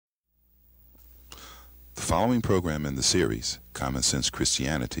following program in the series, Common Sense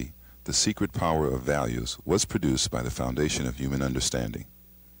Christianity, The Secret Power of Values, was produced by the Foundation of Human Understanding.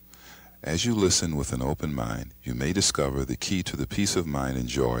 As you listen with an open mind, you may discover the key to the peace of mind and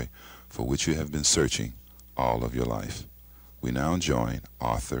joy for which you have been searching all of your life. We now join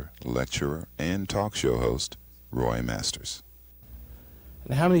author, lecturer, and talk show host, Roy Masters.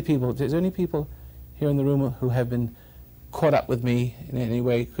 And how many people, is there any people here in the room who have been caught up with me in any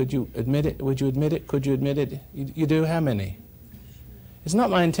way? Could you admit it? Would you admit it? Could you admit it? You do? How many? It's not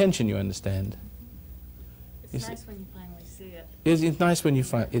my intention, you understand. It's nice when you finally see it. It's nice when you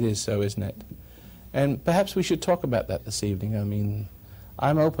find it is so, isn't it? And perhaps we should talk about that this evening. I mean,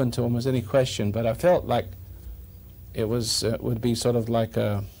 I'm open to almost any question, but I felt like it was would be sort of like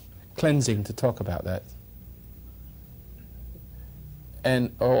a cleansing to talk about that,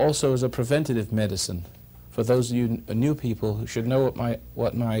 and also as a preventative medicine for those of you new people who should know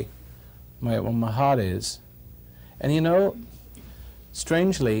what my heart is. And you know,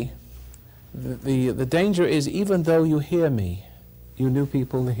 strangely, the danger is, even though you hear me, you new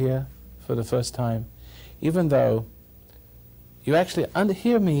people here for the first time, even though you actually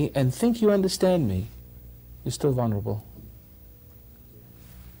hear me and think you understand me, you're still vulnerable.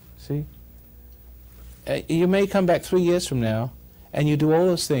 See? You may come back 3 years from now and you do all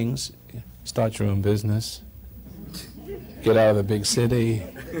those things, start your own business, get out of the big city,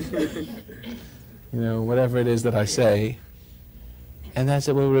 you know, whatever it is that I say. And I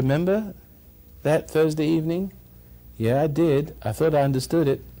said, well, remember that Thursday evening? Yeah, I did. I thought I understood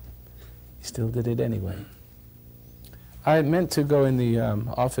it. You still did it anyway. I meant to go in the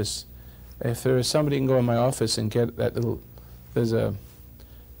office. If there is somebody can go in my office and get that little, there's a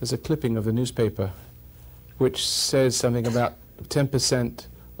clipping of the newspaper which says something about 10%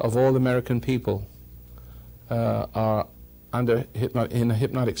 of all American people are in a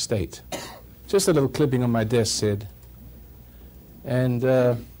hypnotic state. Just a little clipping on my desk, Sid. And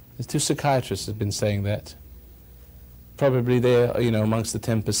the two psychiatrists have been saying that. Probably they're, you know, amongst the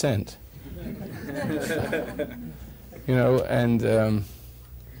 10%. You know, and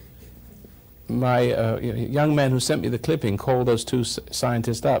my young man who sent me the clipping called those two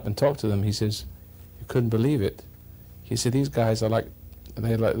scientists up and talked to them. He says, you couldn't believe it. He said, these guys are like,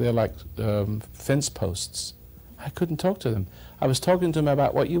 they're like fence posts. I couldn't talk to them. I was talking to them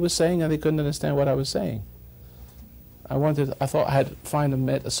about what you were saying, and they couldn't understand what I was saying. I thought I had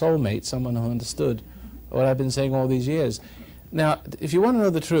met a soulmate, someone who understood what I've been saying all these years. Now, if you want to know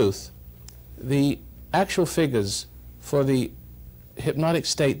the truth, the actual figures for the hypnotic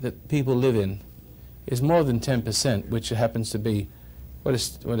state that people live in is more than 10%, which happens to be, what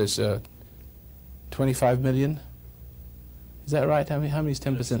is 25 million? Is that right? How many is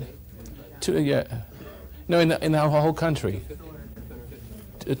 10%? Yeah. No, in the whole country.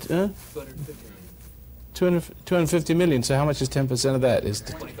 250 million. So how much is 10% of that? Is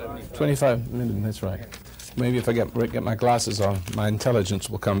 25 million. That's right. Maybe if I get my glasses on, my intelligence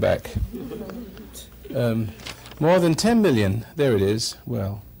will come back. More than 10 million. There it is.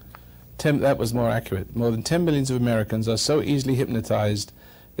 Well, that was more accurate. More than 10 millions of Americans are so easily hypnotized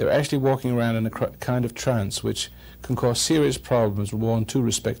they're actually walking around in a kind of trance which can cause serious problems, warned two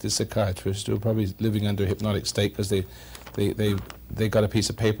respected psychiatrists who are probably living under a hypnotic state because they got a piece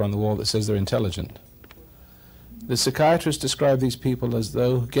of paper on the wall that says they're intelligent. The psychiatrists describe these people as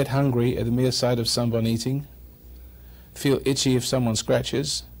though get hungry at the mere sight of someone eating, feel itchy if someone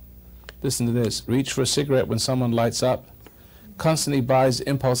scratches, listen to this, reach for a cigarette when someone lights up, constantly buys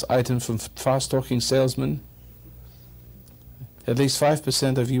impulse items from fast-talking salesmen. At least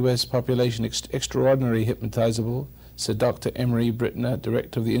 5% of U.S. population extraordinarily hypnotizable, said Dr. Emery Brittner,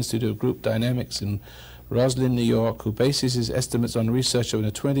 director of the Institute of Group Dynamics in Roslyn, New York, who bases his estimates on research of a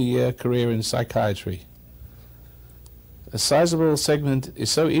 20-year career in psychiatry. A sizable segment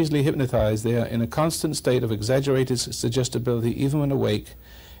is so easily hypnotized they are in a constant state of exaggerated suggestibility even when awake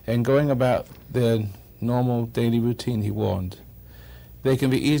and going about their normal daily routine, he warned. They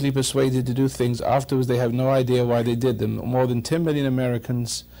can be easily persuaded to do things afterwards they have no idea why they did them. More than 10 million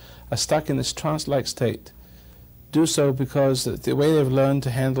Americans are stuck in this trance-like state. Do so because the way they've learned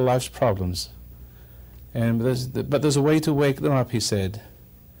to handle life's problems. But there's a way to wake them up, he said.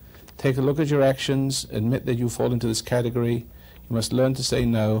 Take a look at your actions, admit that you fall into this category. You must learn to say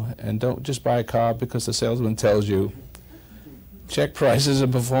no, and don't just buy a car because the salesman tells you. Check prices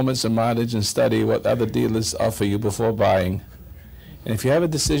and performance and mileage and study what other dealers offer you before buying. And if you have a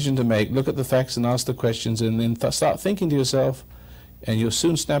decision to make, look at the facts and ask the questions, and then start thinking to yourself, and you'll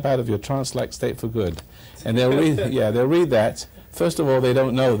soon snap out of your trance-like state for good. And they'll read that. First of all, they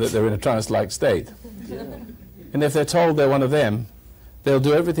don't know that they're in a trance-like state. And if they're told they're one of them, they'll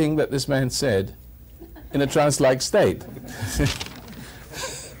do everything that this man said, in a trance-like state.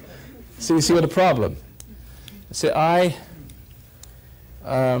 So you see what the problem? See, I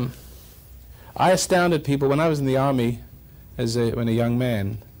astounded people when I was in the army when a young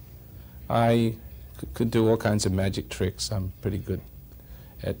man. I could do all kinds of magic tricks. I'm pretty good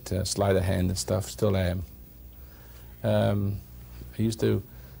at sleight of hand and stuff, still am. I used to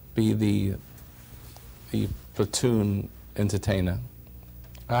be the platoon entertainer.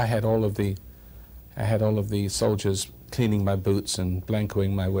 I had all of the soldiers cleaning my boots and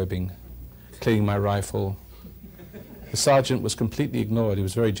blancoing my webbing, cleaning my rifle. The sergeant was completely ignored. He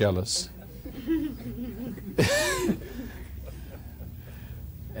was very jealous.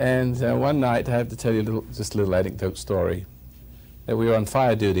 And one night, I have to tell you just a little anecdote story, that we were on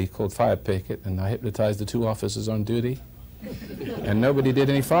fire duty called fire picket, and I hypnotized the 2 officers on duty, and nobody did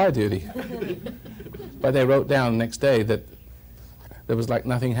any fire duty. But they wrote down the next day that there was like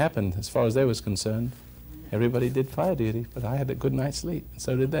nothing happened as far as they was concerned. Everybody did fire duty, but I had a good night's sleep, and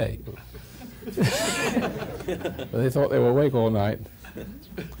so did they. But they thought they were awake all night.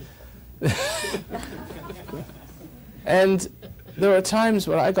 And there are times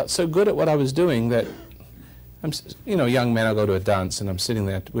when I got so good at what I was doing that, young men, I'll go to a dance and I'm sitting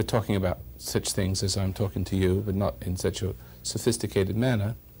there, we're talking about such things as I'm talking to you, but not in such a sophisticated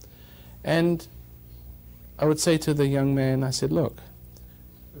manner. And I would say to the young man, I said, look,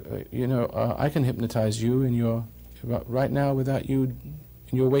 I can hypnotize you right now without you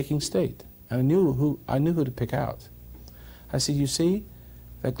in your waking state. And I knew who to pick out. I said, you see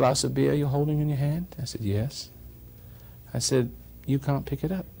that glass of beer you're holding in your hand? I said, yes. I said, you can't pick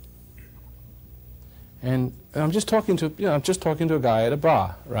it up. And I'm just talking to a guy at a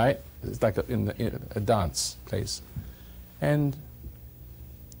bar, right? It's like in a dance place. And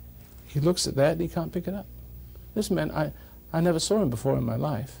he looks at that and he can't pick it up. This man, I never saw him before in my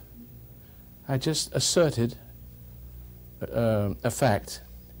life. I just asserted a fact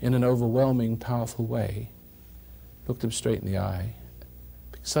in an overwhelming, powerful way, looked him straight in the eye,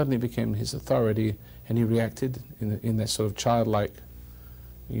 suddenly became his authority, and he reacted in that sort of childlike,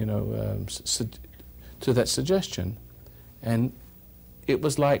 to that suggestion. And it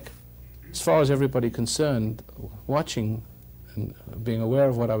was like, as far as everybody concerned, watching and being aware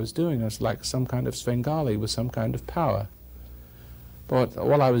of what I was doing, it was like some kind of Svengali with some kind of power. But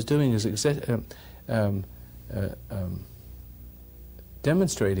all I was doing is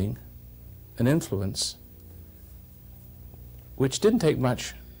demonstrating an influence which didn't take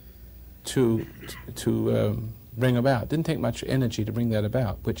much to bring about, didn't take much energy to bring that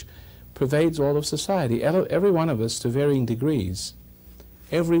about, which pervades all of society. Every one of us to varying degrees,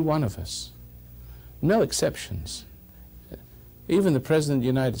 every one of us, no exceptions. Even the President of the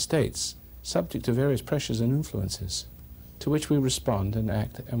United States, subject to various pressures and influences to which we respond and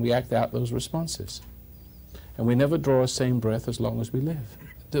act, and we act out those responses. And we never draw a same breath as long as we live.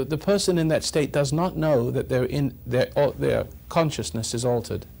 The person in that state does not know that their consciousness is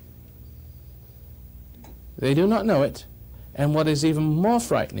altered. They do not know it, and what is even more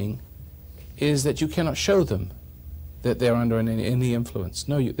frightening is that you cannot show them that they're under any influence.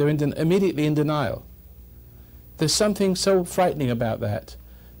 No, they're immediately in denial. There's something so frightening about that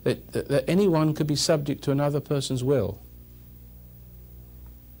anyone could be subject to another person's will,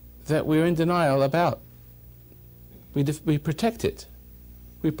 that we're in denial about. We protect it.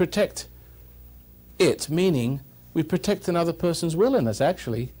 We protect it, meaning we protect another person's will in us,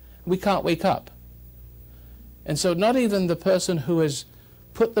 actually. We can't wake up. And so not even the person who has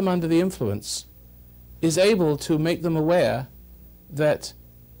put them under the influence is able to make them aware that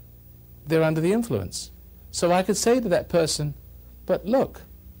they're under the influence. So I could say to that person, but look,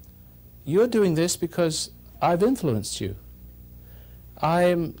 you're doing this because I've influenced you.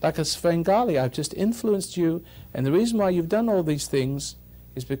 I'm like a Svengali, I've just influenced you, and the reason why you've done all these things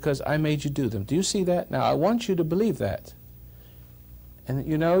is because I made you do them. Do you see that? Now I want you to believe that. And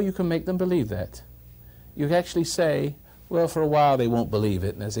you can make them believe that. You can actually say, well, for a while they won't believe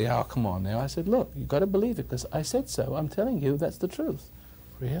it, and they say, oh, come on now. I said, look, you've got to believe it because I said so. I'm telling you that's the truth.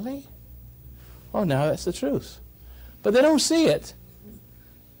 Really? Oh, now that's the truth. But they don't see it.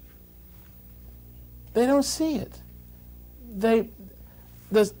 They don't see it. The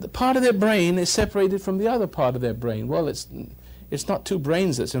part of their brain is separated from the other part of their brain. Well, it's not two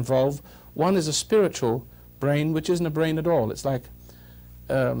brains that's involved. One is a spiritual brain, which isn't a brain at all. It's like,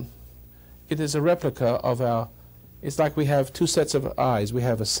 it is a replica of our, it's like we have two sets of eyes. We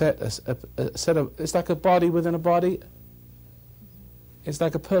have a set of, it's like a body within a body. It's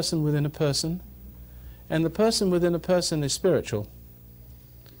like a person within a person. And the person within a person is spiritual.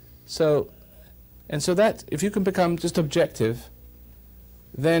 So that, if you can become just objective,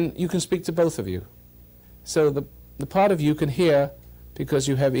 then you can speak to both of you. So the part of you can hear because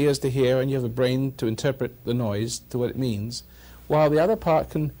you have ears to hear and you have a brain to interpret the noise to what it means, while the other part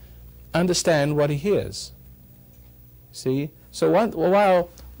can understand what he hears. See? So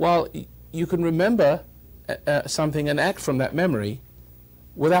while you can remember something and act from that memory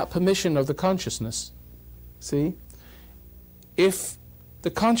without permission of the consciousness, see? If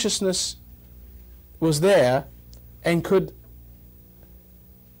the consciousness was there and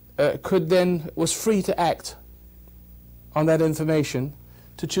was free to act on that information,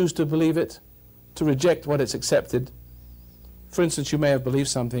 to choose to believe it, to reject what it's accepted. For instance, you may have believed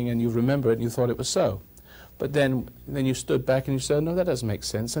something and you remember it and you thought it was so. But then you stood back and you said, no, that doesn't make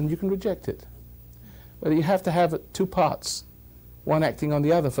sense, and you can reject it. But you have to have two parts, one acting on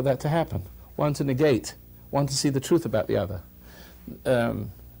the other for that to happen. One to negate, one to see the truth about the other.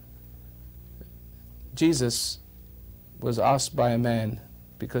 Jesus was asked by a man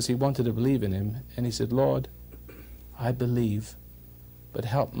because he wanted to believe in him, and he said, Lord, I believe, but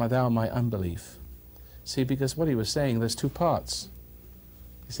help thou my unbelief. See, because what he was saying, there's two parts.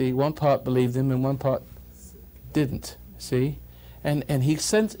 You see, one part believed him and one part didn't. See? And he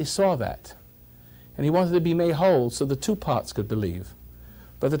saw that. And he wanted to be made whole so the two parts could believe.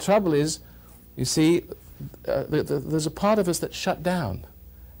 But the trouble is, you see, there's a part of us that's shut down.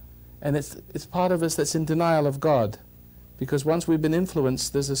 And it's part of us that's in denial of God. Because once we've been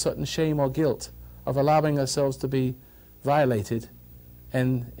influenced, there's a certain shame or guilt of allowing ourselves to be violated,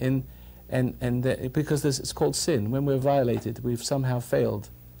 because it's called sin. When we're violated, we've somehow failed.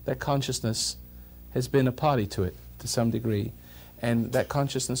 That consciousness has been a party to it to some degree, and that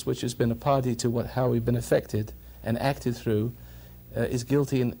consciousness which has been a party to how we've been affected and acted through is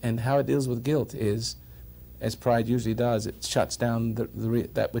guilty, and how it deals with guilt is, as pride usually does, it shuts down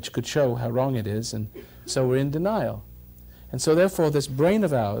that which could show how wrong it is, and so we're in denial. And so therefore this brain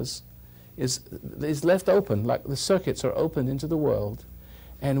of ours is left open, like the circuits are open into the world,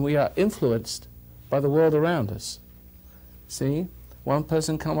 and we are influenced by the world around us. See? One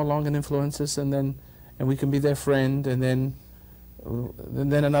person come along and influence us, and we can be their friend, and then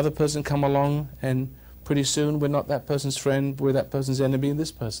another person come along, and pretty soon we're not that person's friend, we're that person's enemy and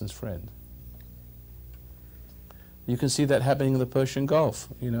this person's friend. You can see that happening in the Persian Gulf,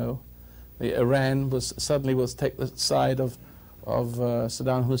 you know. Iran suddenly will take the side of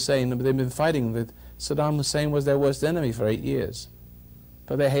Saddam Hussein. They've been fighting with Saddam Hussein was their worst enemy for 8 years.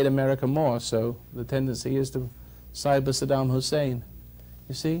 But they hate America more, so the tendency is to side with Saddam Hussein.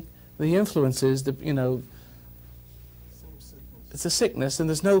 You see? The influence is, it's a sickness, and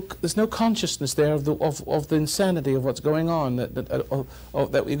there's no consciousness there of the insanity of what's going on,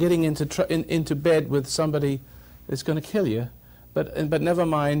 that we're getting into bed with somebody that's going to kill you. But never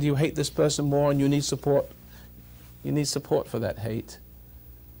mind, you hate this person more and you need support. You need support for that hate.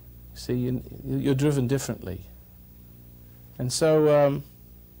 See, you're driven differently. And so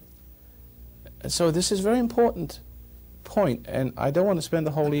this is a very important point, and I don't want to spend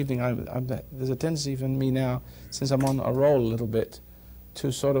the whole evening. There's a tendency in me now, since I'm on a roll a little bit,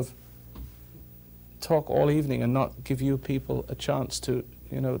 to sort of talk all evening and not give you people a chance to,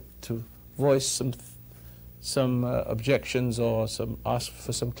 to voice some objections, or ask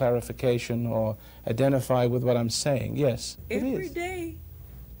for some clarification, or identify with what I'm saying. Yes, every day,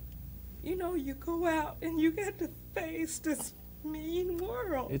 you go out and you got to face this mean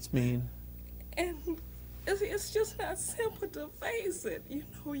world. It's mean. And it's just not simple to face it.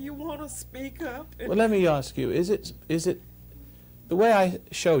 You want to speak up. Well, let me ask you, is it the way I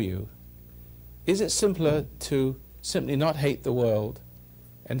show you, is it simpler to simply not hate the world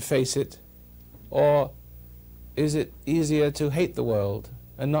and face it, or is it easier to hate the world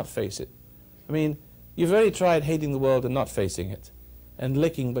and not face it? I mean, you've already tried hating the world and not facing it, and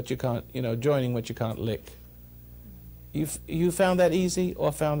licking but you can't, joining what you can't lick. You found that easy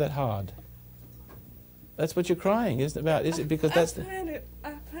or found that hard? That's what you're crying, isn't it? About? Is it because that's the... I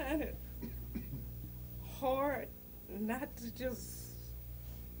find it hard not to just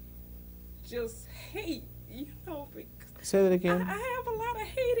hate, because Say that again. I have a lot of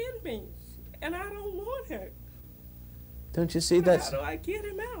hate in me, and I don't want it. Don't you see How do I get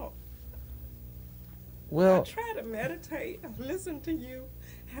him out? Well, I try to meditate, I listen to you,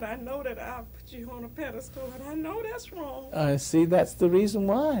 and I know that I put you on a pedestal, and I know that's wrong. I see, that's the reason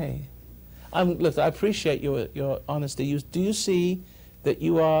why. Look, I appreciate your honesty. Do you see that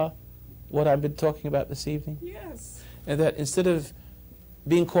you are what I've been talking about this evening? Yes. And that instead of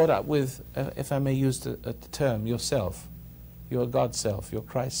being caught up with, if I may use the term, yourself, your God self, your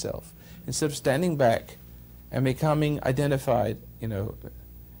Christ self, instead of standing back and becoming identified,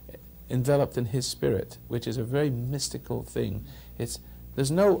 enveloped in His Spirit, which is a very mystical thing. It's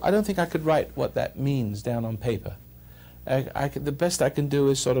I don't think I could write what that means down on paper. The best I can do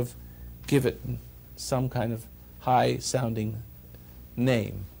is sort of give it some kind of high-sounding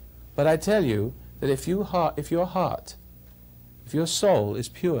name. But I tell you that if your soul is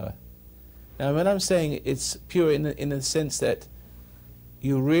pure, now when I'm saying it's pure in the sense that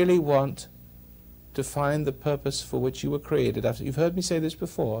you really want to find the purpose for which you were created, you've heard me say this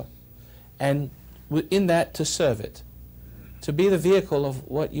before, and in that to serve it, to be the vehicle of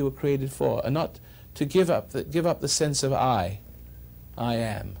what you were created for, and not to give up the sense of I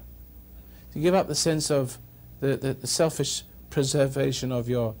am, to give up the sense of the selfish preservation of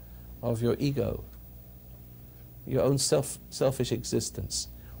your ego, your own selfish existence.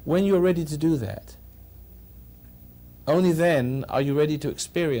 When you're ready to do that, only then are you ready to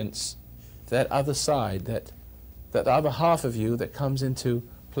experience that other side, that other half of you that comes into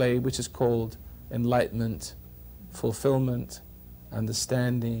play, which is called enlightenment, fulfillment,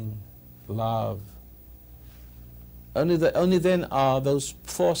 understanding, love. Only then are those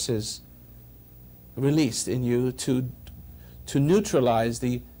forces released in you to neutralize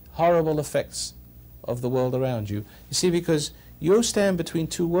the horrible effects of the world around you. You see, because you stand between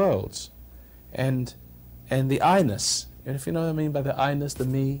two worlds, and the I-ness, and if you know what I mean by the I-ness, the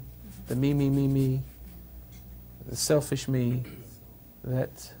me, the selfish me,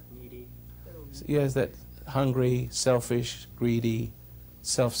 that, yes, that hungry, selfish, greedy,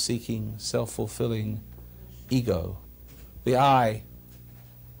 self-seeking, self-fulfilling ego. The I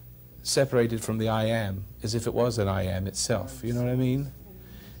separated from the I am, as if it was an I am itself. You know what I mean?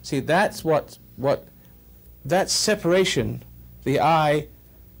 See, that's what that separation, the I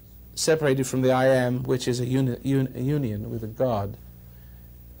separated from the I am, which is a union with a God,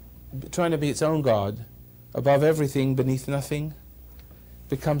 trying to be its own God, above everything, beneath nothing,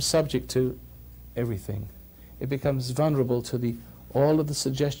 becomes subject to everything. It becomes vulnerable to all of the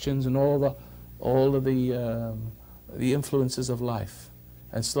suggestions and all of the influences of life.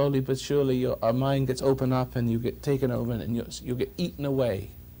 And slowly but surely our mind gets opened up and you get taken over and you get eaten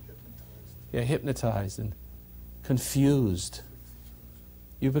away. You're hypnotized and confused.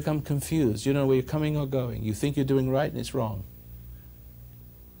 You become confused. You don't know where you're coming or going. You think you're doing right and it's wrong.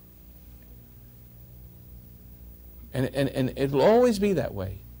 And it'll always be that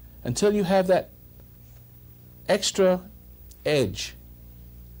way until you have that extra edge,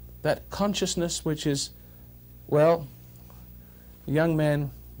 that consciousness which is, well, a young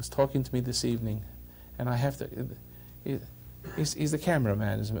man was talking to me this evening, and I have to, he's the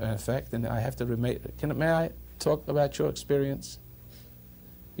cameraman as a matter of fact, and I have to may I talk about your experience?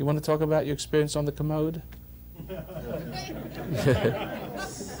 You want to talk about your experience on the commode?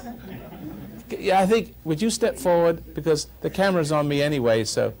 Yeah, I think, would you step forward, because the camera's on me anyway,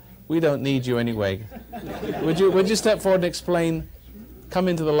 so we don't need you anyway. Would you step forward and explain, come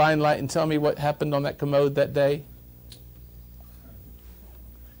into the limelight and tell me what happened on that commode that day?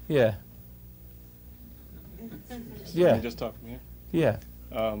 Yeah. Yeah. Can you just talk from here? Yeah.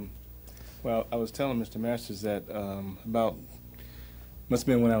 Well, I was telling Mr. Masters that must have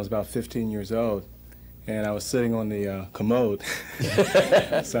been when I was about 15 years old, and I was sitting on the commode.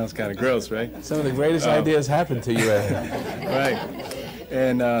 Sounds kind of gross, right? Some of the greatest ideas happen to you. Right.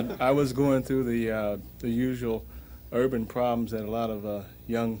 And I was going through the usual urban problems that a lot of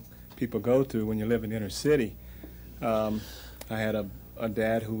young people go through when you live in the inner city. I had a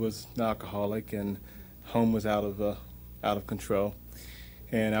dad who was an alcoholic, and home was out of control.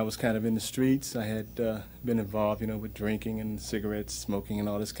 And I was kind of in the streets. I had been involved, with drinking and cigarettes, smoking, and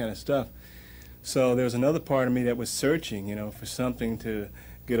all this kind of stuff. So there was another part of me that was searching, for something to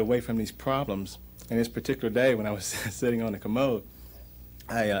get away from these problems. And this particular day, when I was sitting on the commode,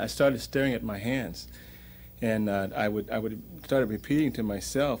 I started staring at my hands, and I would start repeating to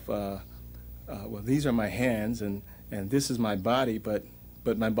myself, well, these are my hands, and this is my body, but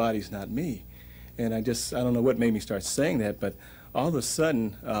my body's not me. And I don't know what made me start saying that, but all of a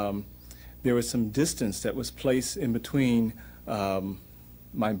sudden, there was some distance that was placed in between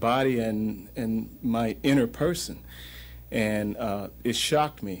my body and my inner person. And it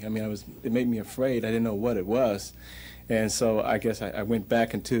shocked me. I mean, it made me afraid. I didn't know what it was. And so I guess I went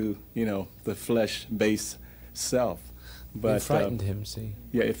back into, the flesh-based self. But it frightened him, see?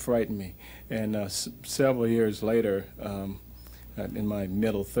 Yeah, it frightened me. And several years later, in my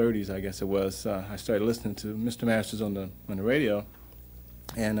middle 30s, I guess it was, I started listening to Mr. Masters on the radio,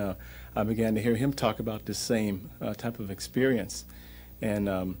 and I began to hear him talk about this same type of experience. And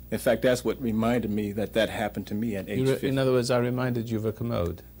in fact, that's what reminded me that happened to me at age 50. In other words, I reminded you of a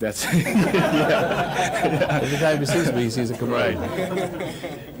commode. That's yeah. Every time he sees me, he sees a commode.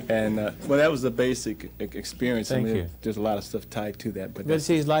 Right. And well, that was the basic experience. Thank I mean, you. there's a lot of stuff tied to that. But But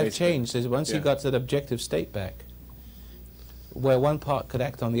see, his life basically- changed once he yeah. got to that objective state back, where one part could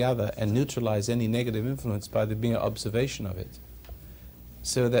act on the other and neutralize any negative influence by the mere observation of it,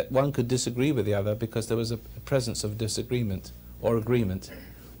 so that one could disagree with the other because there was a presence of disagreement or agreement,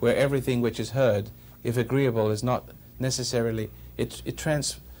 where everything which is heard, if agreeable, is not necessarily, it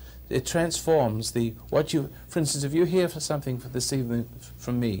transforms the, what you, for instance, if you hear for something for this evening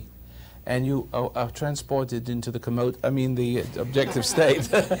from me, and you are transported into the the objective state.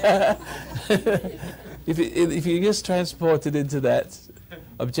 If you're just transported into that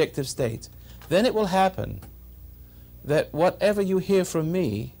objective state, then it will happen that whatever you hear from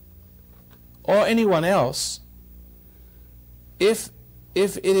me or anyone else, if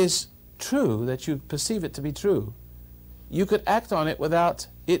it is true, that you perceive it to be true, you could act on it without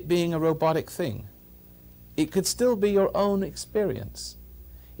it being a robotic thing. It could still be your own experience.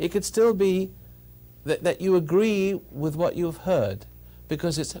 It could still be that you agree with what you've heard,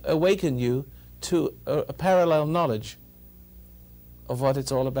 because it's awakened you to a parallel knowledge of what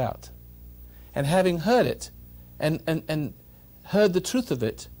it's all about. And having heard it, and heard the truth of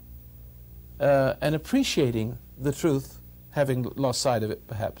it, and appreciating the truth, having lost sight of it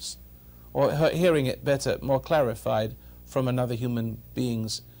perhaps, or hearing it better, more clarified from another human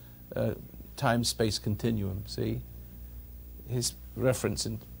being's time-space continuum, see? His reference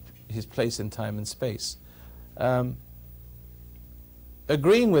in his place in time and space.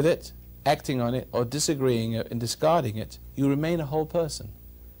 Agreeing with it, acting on it, or disagreeing and discarding it, you remain a whole person.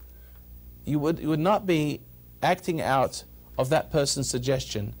 You would not be acting out of that person's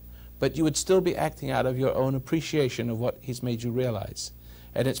suggestion, but you would still be acting out of your own appreciation of what he's made you realize.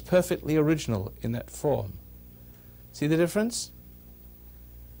 And it's perfectly original in that form. See the difference?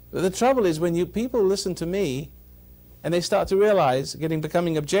 But the trouble is when people listen to me and they start to realize,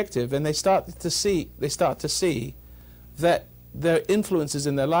 becoming objective, and they start to see that their influences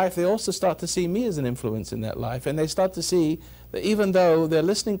in their life, they also start to see me as an influence in that life, and they start to see that even though they're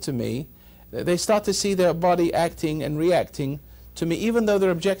listening to me, they start to see their body acting and reacting to me, even though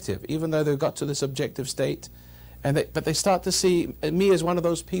they're objective, even though they've got to this objective state, but they start to see me as one of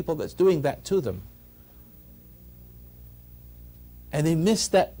those people that's doing that to them. And they miss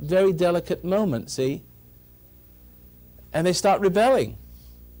that very delicate moment, see? And they start rebelling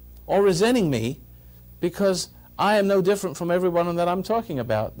or resenting me because I am no different from everyone that I'm talking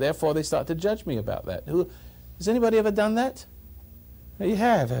about. Therefore, they start to judge me about that. Has anybody ever done that? You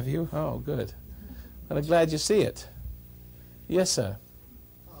have you? Oh, good. Well, I'm glad you see it. Yes, sir.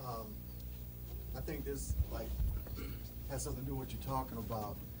 I think this has something to do with what you're talking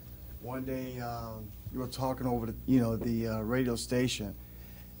about. One day you were talking over the radio station,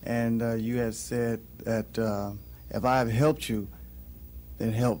 and you had said that if I have helped you,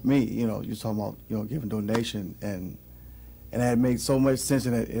 then help me. You're talking about giving donation, and it had made so much sense,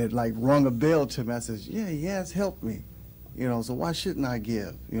 and it like rung a bell to me. I said, yeah, he has helped me. So why shouldn't I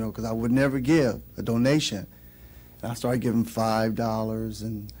give? Because I would never give a donation. And I started giving $5,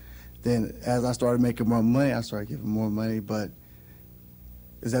 and then as I started making more money, I started giving more money. But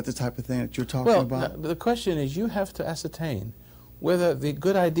is that the type of thing that you're talking about? Well, the question is, you have to ascertain whether the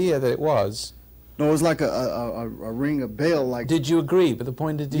good idea that it was. No, it was like a ring, a bell. Like, did you agree? But the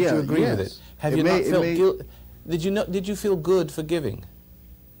point is, did you agree with it? Have you not felt guilt? Did you feel good for giving?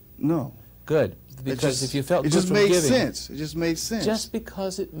 No. Good. Because if you felt good for giving, it just made sense. It just made sense. Just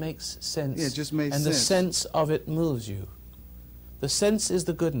because it makes sense. Yeah, it just made sense. And the sense of it moves you. The sense is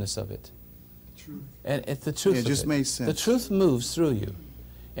the goodness of it. Truth. And it's the truth. Yeah, it just made sense. The truth moves through you,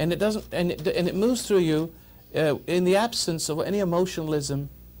 and it doesn't. And it moves through you in the absence of any emotionalism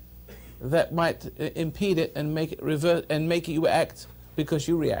that might impede it and make it revert and make you act because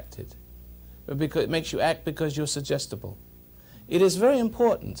you reacted, because it makes you act because you're suggestible. It is very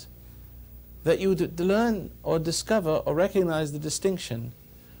important that you learn or discover or recognize the distinction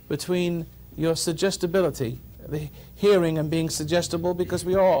between your suggestibility, the hearing and being suggestible, because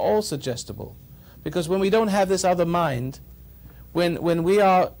we are all suggestible. Because when we don't have this other mind, when we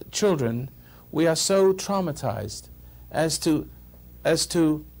are children, we are so traumatized as to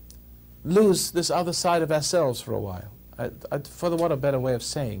lose this other side of ourselves for a while. What a better way of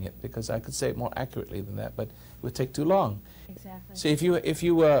saying it, because I could say it more accurately than that, but it would take too long. Exactly. So if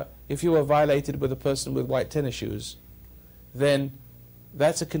you were violated with a person with white tennis shoes, then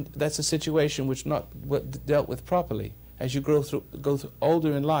that's a situation which not dealt with properly. As you go through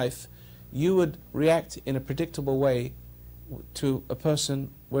older in life, you would react in a predictable way to a person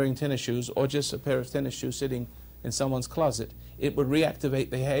wearing tennis shoes, or just a pair of tennis shoes sitting in someone's closet. It would reactivate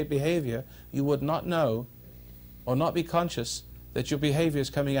the behavior. You would not know or not be conscious that your behavior is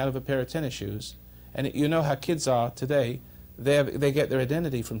coming out of a pair of tennis shoes. And you know how kids are today. They get their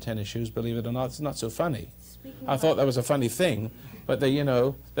identity from tennis shoes, believe it or not. It's not so funny. I thought that was a funny thing, but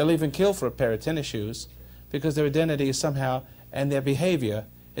they'll even kill for a pair of tennis shoes because their identity is somehow, and their behavior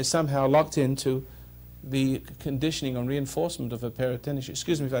is somehow locked into the conditioning and reinforcement of a pair of tennis shoes.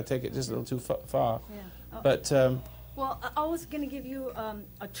 Excuse me if I take it just a little too far. Yeah. But well, I was going to give you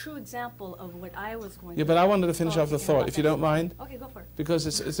a true example of what I was going to yeah, but I wanted to finish off the thought, if you don't mind. Okay, go for it. Because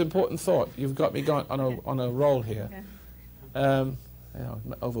it's an important thought. You've got me going on a roll here. Okay. I'm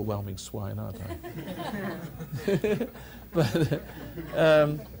an overwhelming swine, aren't I? But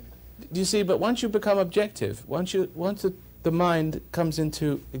you see, but once you become objective, once the mind comes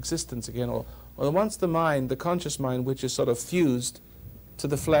into existence again, or once the mind, the conscious mind, which is sort of fused to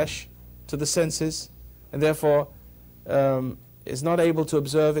the flesh, to the senses, and therefore is not able to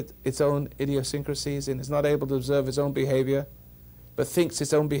observe its own idiosyncrasies and is not able to observe its own behavior, but thinks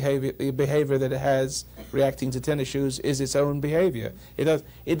its own behavior, the behavior that it has reacting to tennis shoes, is its own behavior.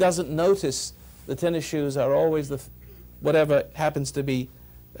 It doesn't notice the tennis shoes are always whatever happens to be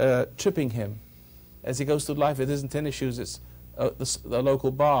tripping him as he goes through life. It isn't tennis shoes, it's the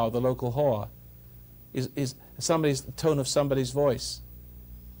local bar, the local whore, is somebody's the tone of somebody's voice.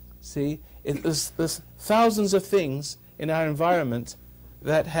 See, there's thousands of things in our environment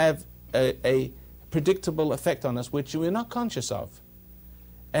that have a predictable effect on us which we're not conscious of.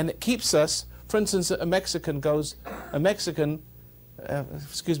 And it keeps us, for instance, a Mexican,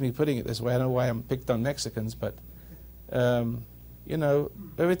 excuse me putting it this way, I don't know why I'm picked on Mexicans, but, you know,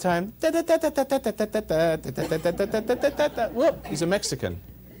 every time, whoop, he's a Mexican,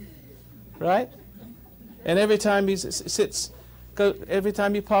 right? And every time he every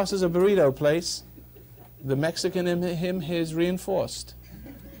time he passes a burrito place, the Mexican in him is reinforced.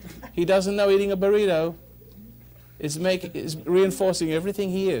 He doesn't know eating a burrito is reinforcing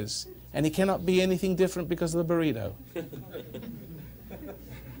everything he is, and he cannot be anything different because of the burrito.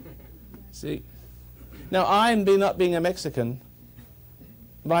 See? Now, not being a Mexican,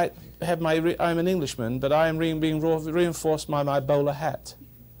 might have I'm an Englishman, but I am being reinforced by my bowler hat.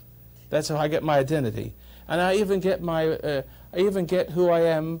 That's how I get my identity, and I even get who I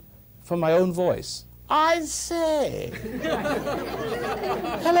am from my own voice. I say,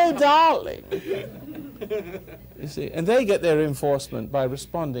 hello, darling. You see, and they get their reinforcement by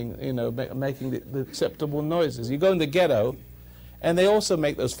responding, you know, making the acceptable noises. You go in the ghetto, and they also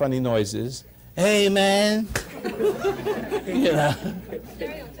make those funny noises. Hey, man. You know.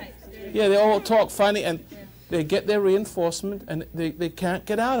 Yeah, they all talk funny, and they get their reinforcement, and they can't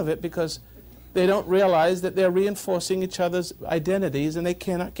get out of it because they don't realize that they're reinforcing each other's identities, and they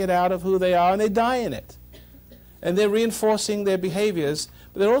cannot get out of who they are, and they die in it. And they're reinforcing their behaviors,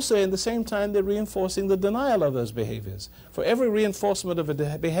 but they're also, at the same time, they're reinforcing the denial of those behaviors. For every reinforcement of a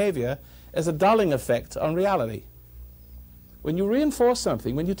behavior is a dulling effect on reality. When you reinforce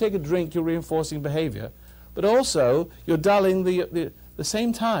something, when you take a drink, you're reinforcing behavior, but also you're dulling the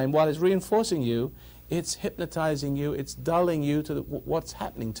same time while it's reinforcing you, it's hypnotizing you, it's dulling you to what's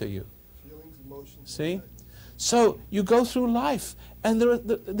happening to you. See? So you go through life, and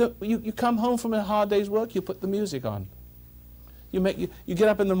you come home from a hard day's work, you put the music on. You get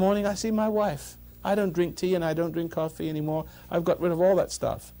up in the morning, I see my wife. I don't drink tea and I don't drink coffee anymore. I've got rid of all that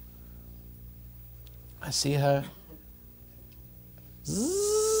stuff. I see her.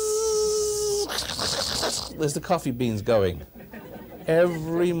 There's the coffee beans going.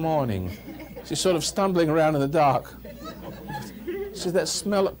 Every morning. She's sort of stumbling around in the dark. She says, that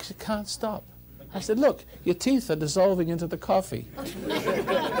smell, she can't stop. I said, look, your teeth are dissolving into the coffee.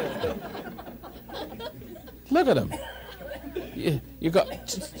 Look at them. You got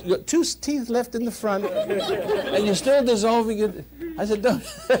two teeth left in the front, and you're still dissolving it. I said,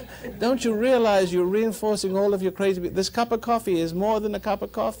 don't you realize you're reinforcing all of your crazy... This cup of coffee is more than a cup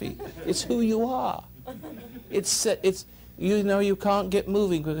of coffee. It's who you are. You know you can't get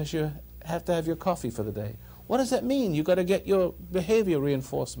moving because you have to have your coffee for the day. What does that mean? You've got to get your behavior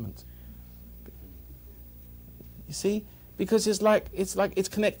reinforcement. You see? Because it's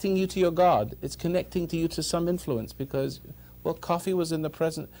connecting you to your God. It's connecting to you to some influence because, well, coffee was in the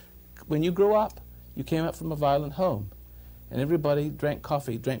present. When you grew up, you came up from a violent home. And everybody drank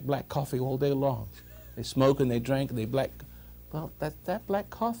black coffee all day long. They smoked and they drank and they black. Well, that black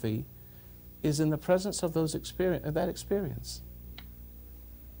coffee is in the presence of that experience.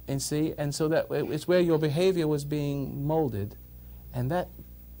 And see, and so that it's where your behavior was being molded, and that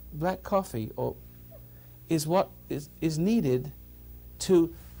black coffee is what is needed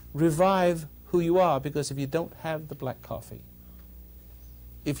to revive who you are. Because if you don't have the black coffee,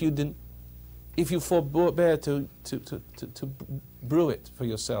 if you if you forbear to brew it for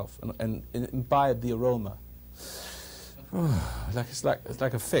yourself and imbibe the aroma. It's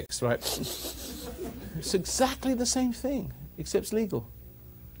like a fix, right? It's exactly the same thing, except it's legal.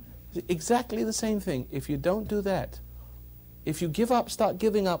 It's exactly the same thing. If you don't do that, if you start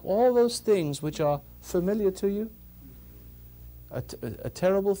giving up all those things which are familiar to you, a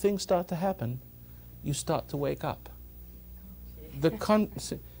terrible thing starts to happen. You start to wake up. The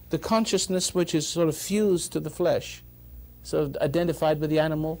consciousness which is sort of fused to the flesh, sort of identified with the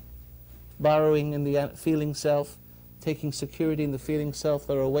animal, borrowing in the feeling self, taking security in the feeling self,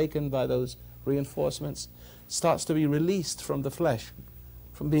 that are awakened by those reinforcements, starts to be released from the flesh,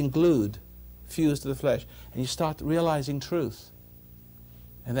 from being glued, fused to the flesh, and you start realizing truth.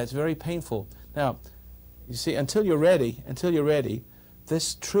 And that's very painful. Now, you see, until you're ready,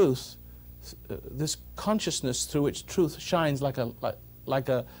 this truth, this consciousness through which truth shines like a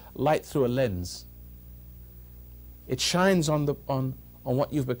light through a lens. It shines on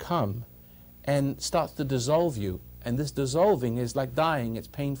what you've become and starts to dissolve you. And this dissolving is like dying, it's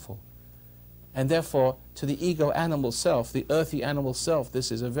painful. And therefore, to the ego animal self, the earthy animal self,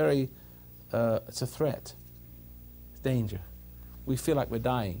 this is a very, it's a threat. It's danger. We feel like we're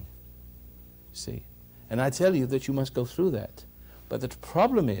dying, you see. And I tell you that you must go through that. But the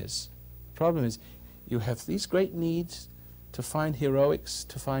problem is you have these great needs to find heroics,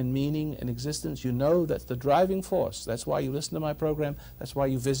 to find meaning in existence. You know that's the driving force. That's why you listen to my program. That's why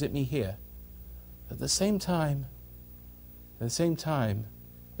you visit me here. At the same time, the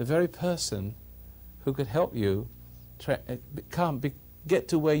very person who could help you get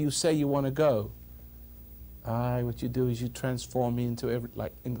to where you say you want to go, what you do is you transform me into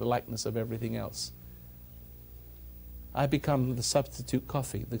the likeness of everything else. I become the substitute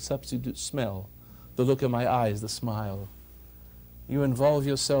coffee, the substitute smell, the look in my eyes, the smile. You involve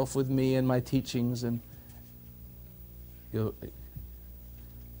yourself with me and my teachings, and you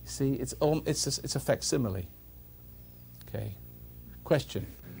see, it's a facsimile. Okay. Question.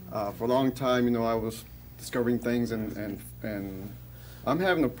 For a long time, I was discovering things, and I'm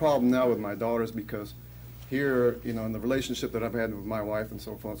having a problem now with my daughters because here, in the relationship that I've had with my wife and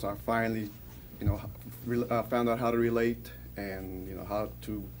so forth, so I finally, found out how to relate and how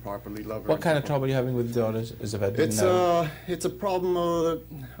to properly love her. What kind of trouble are you having with daughters? As if I didn't know. It's a problem of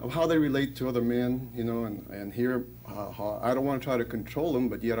how they relate to other men, and here I don't want to try to control them,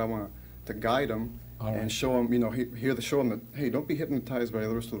 but yet I want to guide them and show them, show them that, hey, don't be hypnotized by the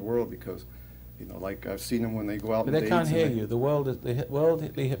rest of the world because, like I've seen them when they go out. But they can't hear you. The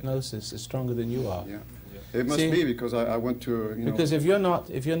worldly hypnosis is stronger than you are. Yeah, it must be because I went to Because if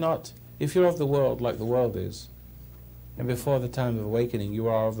you're of the world like the world is, and before the time of awakening you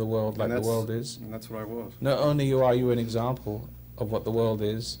are of the world like the world is. And that's what I was. Not only are you an example of what the world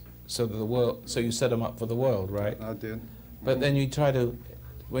is, so you set them up for the world, right? I did. But then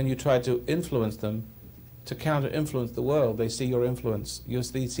when you try to influence them, to counter-influence the world, they see your influence.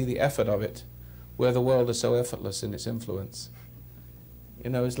 They see the effort of it, where the world is so effortless in its influence.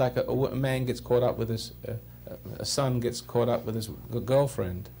 It's like a man gets caught up with his, a son gets caught up with his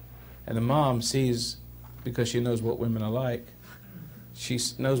girlfriend, and the mom sees, because she knows what women are like, she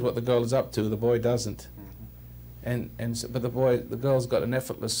knows what the girl is up to, the boy doesn't. But the girl's got an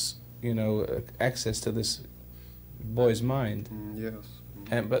effortless, access to this boy's mind. Yes.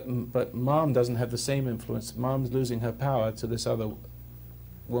 But mom doesn't have the same influence. Mom's losing her power to this other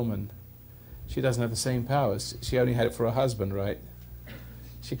woman. She doesn't have the same powers. She only had it for her husband, right?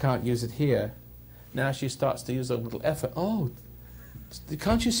 She can't use it here. Now she starts to use a little effort. Oh,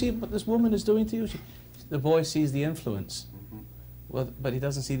 can't you see what this woman is doing to you? The boy sees the influence. Well, but he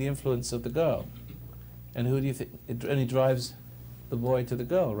doesn't see the influence of the girl. And who do you think? It only drives the boy to the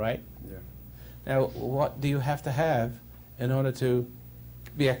girl, right? Yeah. Now, what do you have to have in order to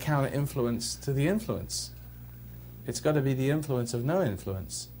be a counter-influence to the influence? It's got to be the influence of no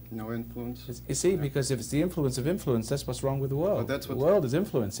influence. No influence? You see, because if it's the influence of influence, that's what's wrong with the world. That's what the world is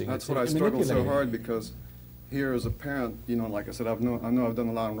influencing. That's what I struggle so hard because here as a parent, like I said, I know I've done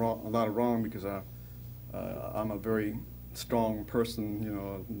a lot of wrong because I'm a very strong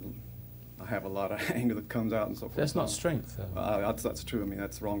person, I have a lot of anger that comes out and so forth. That's not strength, though. That's true. I mean,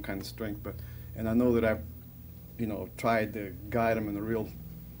 that's the wrong kind of strength. And I know that I've, tried to guide them in a real,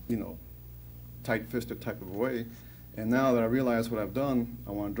 tight-fisted type of way. And now that I realize what I've done,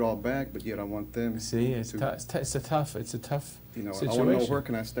 I want to draw back, but yet I want them. See, it's a tough situation. I want to know where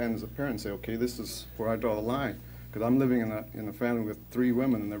can I stand as a parent and say, okay, this is where I draw the line. because I'm living in a family with 3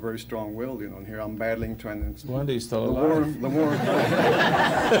 women, and they're very strong-willed, and here I'm battling, trying to... No wonder you're still the alive. war.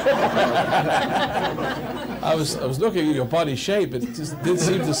 I was looking at your body shape. It just did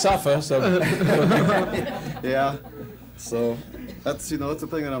seem to suffer. So Yeah. So that's that's the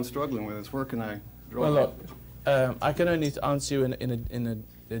thing that I'm struggling with. Is where can I draw? well, look, I can only answer you in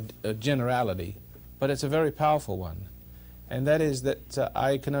a generality, but it's a very powerful one, and that is that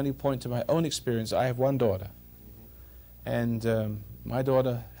I can only point to my own experience. I have one daughter, and my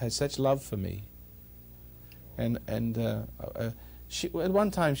daughter has such love for me. And she, at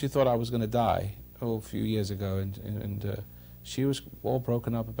one time she thought I was going to die, a few years ago, and she was all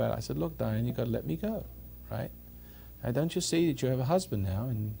broken up about it. I said, look, Diane, you've got to let me go, right? Now, don't you see that you have a husband now,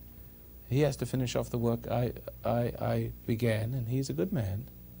 and he has to finish off the work I began, and he's a good man,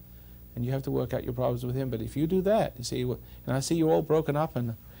 and you have to work out your problems with him. But if you do that, you see, and I see you're all broken up,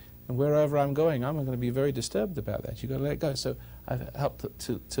 and wherever I'm going to be very disturbed about that. You've got to let it go. So I've helped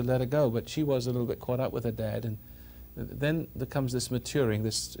to let her go, but she was a little bit caught up with her dad, and then there comes this maturing,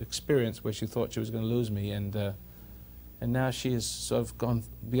 this experience where she thought she was going to lose me, and now she has sort of gone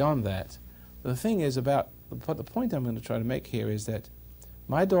beyond that. But the thing is about, the point I'm going to try to make here is that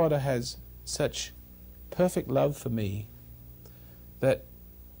my daughter has such perfect love for me that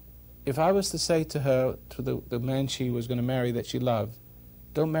if I was to say to her, to the man she was going to marry that she loved,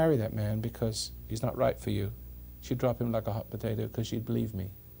 don't marry that man because he's not right for you, she'd drop him like a hot potato because she'd believe me.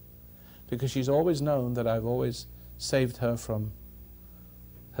 Because she's always known that I've always saved her from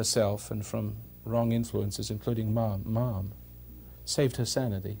herself and from wrong influences, including mom. Saved her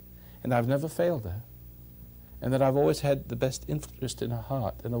sanity. And I've never failed her. And that I've always had the best interest in her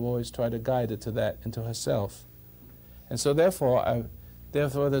heart, and I've always tried to guide her to that and to herself. And so therefore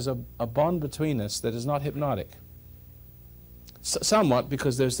there's a bond between us that is not hypnotic. Somewhat,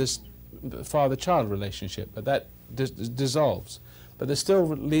 because there's this father-child relationship, but that dissolves. But there still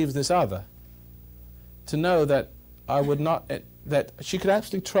leaves this other, to know that I would not, that she could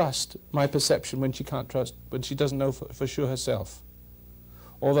actually trust my perception when she can't trust, when she doesn't know for sure herself.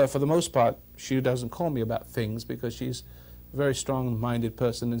 Although for the most part, she doesn't call me about things because she's a very strong-minded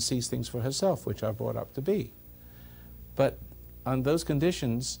person and sees things for herself, which I brought up to be. But on those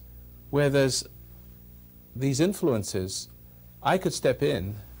conditions where there's these influences, I could step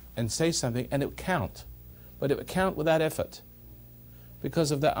in and say something and it would count, but it would count without effort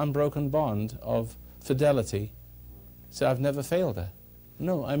because of that unbroken bond of fidelity. So I've never failed her.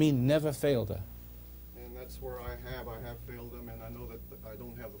 No, I mean never failed her. And that's where I have failed them, and I know that I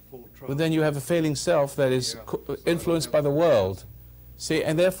don't have the full trust. But then you have a failing self that is influenced by the world. See,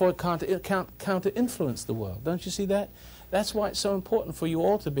 and therefore it can't counter-influence the world. Don't you see that? That's why it's so important for you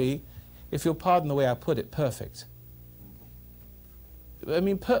all to be, if you'll pardon the way I put it, perfect. I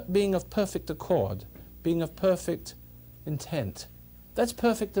mean, being of perfect accord, being of perfect intent, that's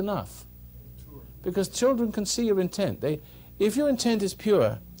perfect enough. Because children can see your intent. If your intent is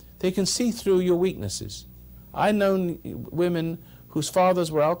pure, they can see through your weaknesses. I've known women whose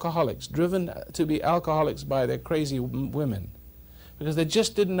fathers were alcoholics, driven to be alcoholics by their crazy women, because they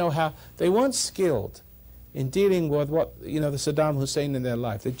just didn't know how. They weren't skilled in dealing with what, the Saddam Hussein in their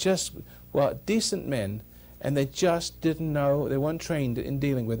life. They just were decent men, and they just didn't know, they weren't trained in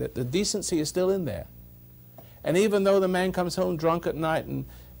dealing with it. The decency is still in there. And even though the man comes home drunk at night and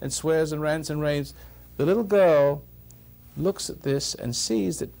swears and rants and raves, the little girl looks at this and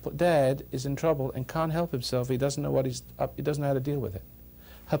sees that Dad is in trouble and can't help himself. He doesn't know what he's up, he doesn't know how to deal with it.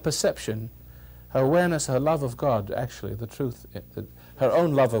 Her perception, her awareness, her love of God, actually, the truth, her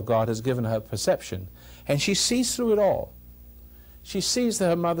own love of God has given her perception. And she sees through it all. She sees that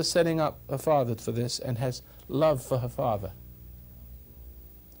her mother setting up her father for this and has love for her father.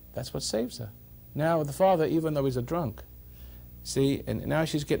 That's what saves her. Now the father, even though he's a drunk, see, and now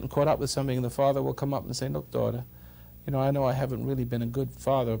she's getting caught up with something, and the father will come up and say, look, daughter, I know I haven't really been a good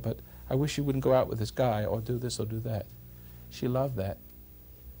father, but I wish you wouldn't go out with this guy or do this or do that. She loved that.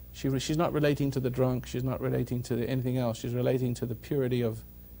 She's not relating to the drunk, she's not relating to anything else, she's relating to the purity of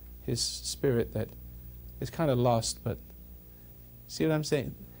his spirit that is kind of lost, but see what I'm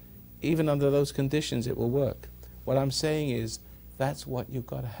saying? Even under those conditions it will work. What I'm saying is that's what you've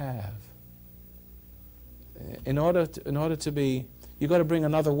got to have. In order to be, you've got to bring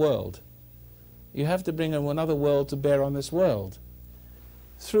another world. You have to bring another world to bear on this world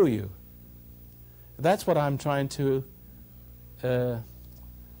through you. That's what I'm trying to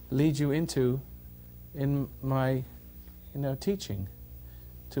lead you into in my teaching,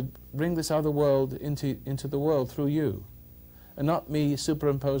 to bring this other world into the world through you, and not me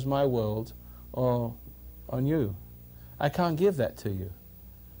superimpose my world on you. I can't give that to you.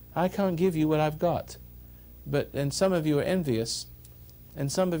 I can't give you what I've got. and some of you are envious,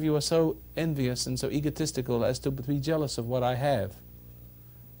 and some of you are so envious and so egotistical as to be jealous of what I have,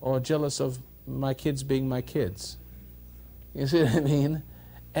 or jealous of my kids being my kids. You see what I mean?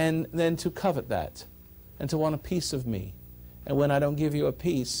 And then to covet that, and to want a piece of me. And when I don't give you a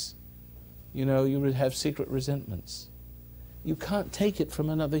piece, you know, you would have secret resentments. You can't take it from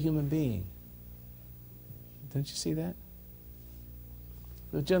another human being. Don't you see that?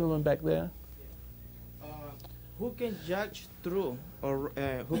 The gentleman back there. Who can judge true, or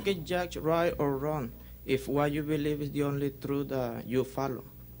who can judge right or wrong if what you believe is the only truth that you follow?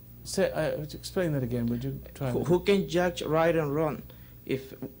 Say, explain that again. Would you try? Who can judge right and wrong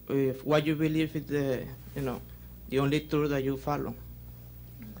if what you believe is the the only truth that you follow?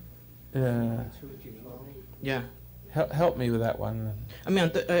 Yeah. Help me with that one. I mean,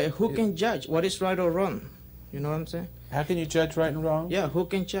 who can judge what is right or wrong? You know what I'm saying? How can you judge right and wrong? Yeah, who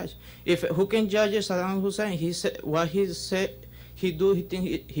can judge? Who can judge Saddam Hussein? He said what he said he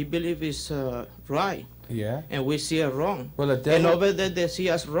think he believe is right. Yeah. And we see it wrong. Well, and over there they see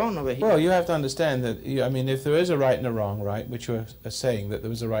us wrong over here. Well, you have to understand that. I mean, if there is a right and a wrong, right, which you are saying that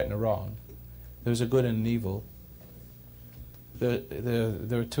there is a right and a wrong, there is a good and an evil.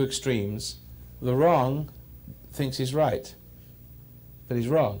 There are two extremes. The wrong thinks he's right, but he's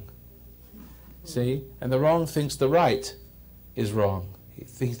wrong. See? And the wrong thinks the right is wrong. He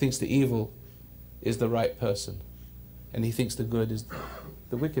thinks the evil is the right person. And he thinks the good is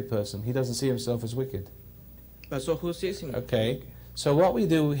the wicked person. He doesn't see himself as wicked. But so who sees him? Okay. So what we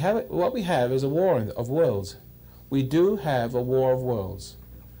do, what we have is a war of worlds. We do have a war of worlds,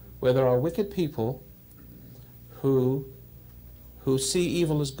 where there are wicked people who see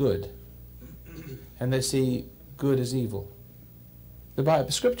evil as good, and they see good as evil. The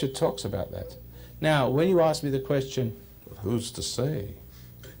Scripture talks about that. Now, when you ask me the question, who's to say?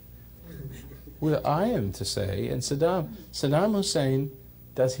 Well, I am to say, and Saddam Hussein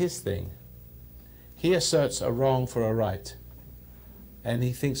does his thing. He asserts a wrong for a right, and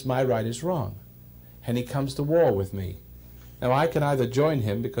he thinks my right is wrong, and he comes to war with me. Now, I can either join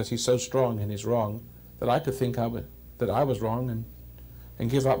him because he's so strong and he's wrong that I could think that I was wrong and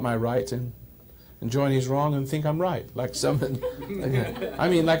give up my right and join his wrong and think I'm right, like someone. I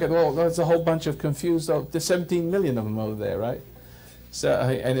mean, there's a whole bunch of confused. There's 17 million of them over there, right? So,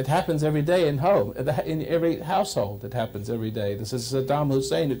 and it happens every day in every household. It happens every day. This is Saddam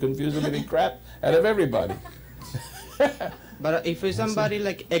Hussein who confused the living crap out of everybody. But if it's somebody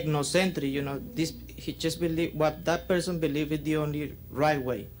like ethnocentric, he just believe what that person believes is the only right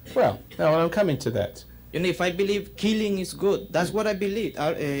way. Well, now I'm coming to that. If I believe killing is good, that's what I believe.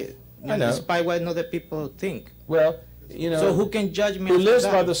 I know. Despite what other people think. Well, So who can judge me? Who lives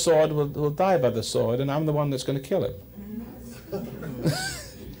by the sword will die by the sword, and I'm the one that's going to kill him.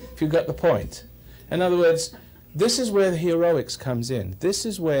 If you got the point. In other words, this is where the heroics comes in. This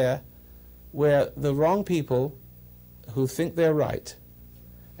is where the wrong people who think they're right,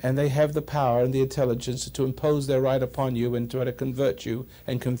 and they have the power and the intelligence to impose their right upon you and try to convert you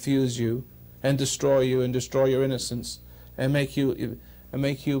and confuse you and destroy you and destroy your innocence and make you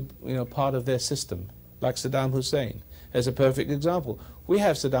part of their system, like Saddam Hussein as a perfect example. We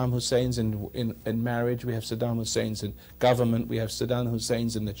have Saddam Husseins in marriage, we have Saddam Husseins in government, we have Saddam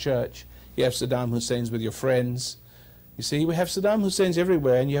Husseins in the church, you have Saddam Husseins with your friends. You see, we have Saddam Husseins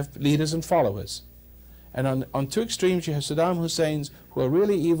everywhere, and you have leaders and followers. And on two extremes you have Saddam Husseins who are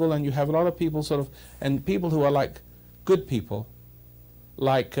really evil, and you have a lot of people and people who are like good people,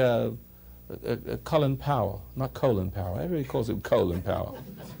 like Colin Powell, not Colin Powell, everybody calls him Colin Powell.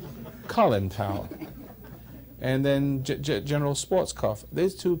 Colin Powell. And then General Schwarzkopf.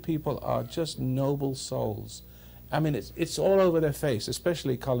 These two people are just noble souls. I mean, it's all over their face,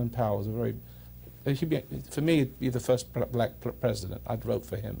 especially Colin Powell. For me, he'd be the first black president. I'd vote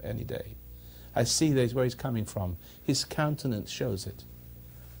for him any day. I see where he's coming from. His countenance shows it.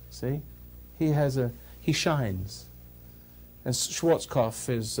 See? He shines. And Schwarzkopf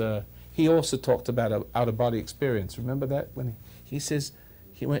is, he also talked about an out-of-body experience. Remember that? When he says,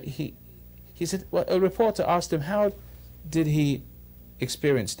 he said, well, a reporter asked him, how did he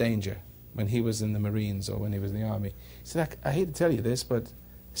experience danger when he was in the Marines or when he was in the Army? He said, I hate to tell you this, but it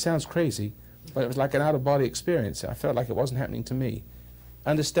sounds crazy, but it was like an out-of-body experience. I felt like it wasn't happening to me.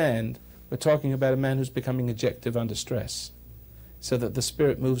 Understand, we're talking about a man who's becoming ejective under stress, so that the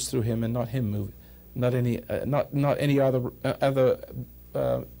spirit moves through him and not him move, not any other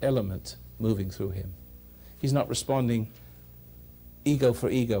element moving through him. He's not responding ego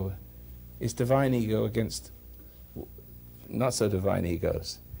for ego. It's divine ego against not so divine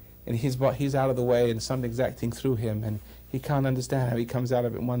egos. And he's out of the way and something's acting through him, and he can't understand how he comes out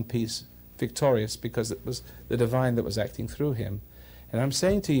of it in one piece victorious because it was the divine that was acting through him. And I'm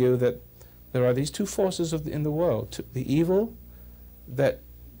saying to you that there are these two forces in the world, the evil that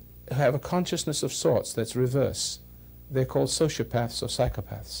have a consciousness of sorts that's reverse. They're called sociopaths or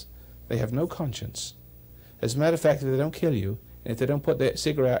psychopaths. They have no conscience. As a matter of fact, if they don't kill you, and if they don't put their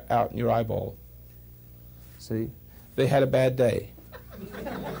cigarette out in your eyeball, see, they had a bad day.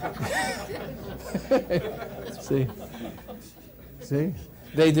 See?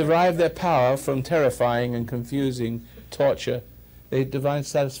 They derive their power from terrifying and confusing torture. They derive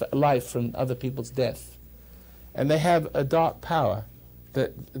life from other people's death. And they have a dark power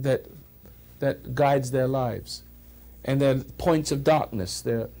that guides their lives. And they're points of darkness.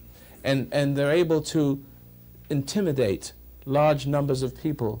 And they're able to intimidate large numbers of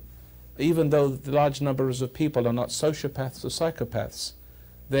people, even though the large numbers of people are not sociopaths or psychopaths.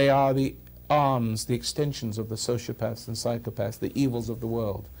 They are the arms, the extensions of the sociopaths and psychopaths, the evils of the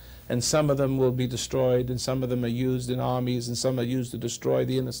world. And some of them will be destroyed, and some of them are used in armies, and some are used to destroy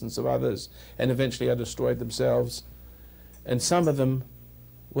the innocence of others, and eventually are destroyed themselves. And some of them,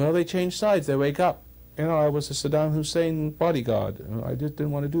 well, they change sides, they wake up. You know, I was a Saddam Hussein bodyguard. I just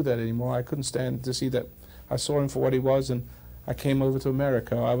didn't want to do that anymore. I couldn't stand to see that. I saw him for what he was, and I came over to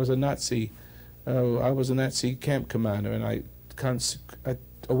America. I was a Nazi. I was a Nazi camp commander, and I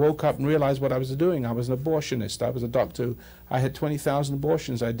woke up and realized what I was doing. I was an abortionist. I was a doctor. I had 20,000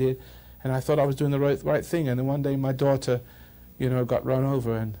 abortions I did, and I thought I was doing the right thing. And then one day my daughter, you know, got run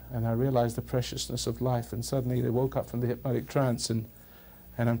over, and I realized the preciousness of life. And suddenly they woke up from the hypnotic trance, and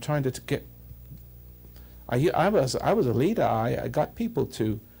I'm trying to get. I was a leader. I got people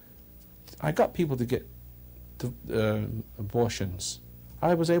to get abortions.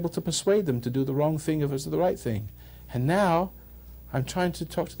 I was able to persuade them to do the wrong thing if it was the right thing. And now I'm trying to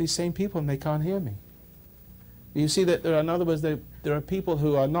talk to these same people and they can't hear me. You see that there are, in other words, there are people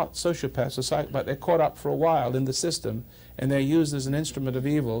who are not sociopaths or but they're caught up for a while in the system and they're used as an instrument of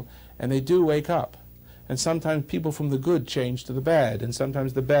evil, and they do wake up. And sometimes people from the good change to the bad, and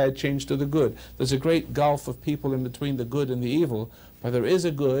sometimes the bad change to the good. There's a great gulf of people in between the good and the evil, but there is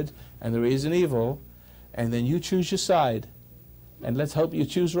a good and there is an evil, and then you choose your side. And let's hope you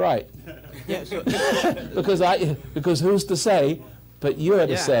choose right. Yeah, so because who's to say, but you're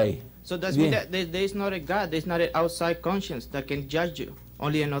to say. So that's mean that there is not a God, there's not an outside conscience that can judge you.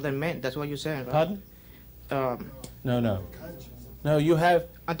 Only another man. That's what you're saying, right? Pardon? No, you have.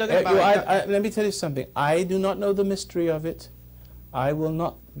 I'm talking about. Let me tell you something. I do not know the mystery of it. I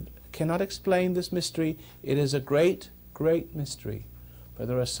cannot explain this mystery. It is a great, great mystery. But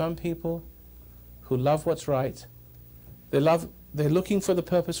there are some people who love what's right. They're looking for the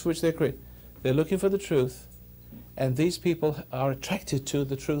purpose for which they're created. They're looking for the truth, and these people are attracted to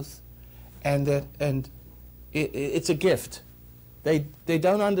the truth, and it's a gift. They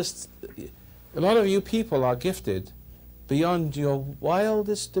don't understand. A lot of you people are gifted beyond your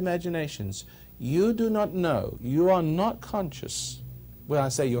wildest imaginations. You do not know. You are not conscious. Well, I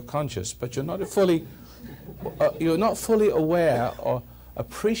say you're conscious, but you're not fully aware or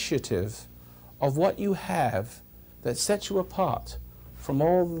appreciative of what you have that sets you apart from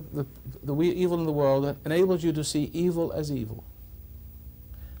all the evil in the world, that enables you to see evil as evil.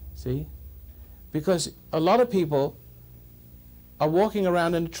 See? Because a lot of people are walking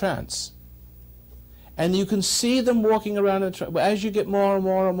around in a trance. And you can see them walking around in a trance. As you get more and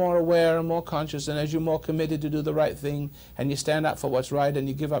more and more aware and more conscious, and as you're more committed to do the right thing, and you stand up for what's right, and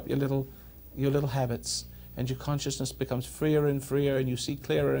you give up your little habits, and your consciousness becomes freer and freer, and you see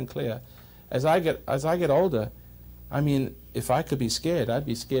clearer and clearer. As I get older, I mean, if I could be scared, I'd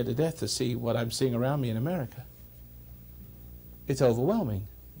be scared to death to see what I'm seeing around me in America. It's overwhelming.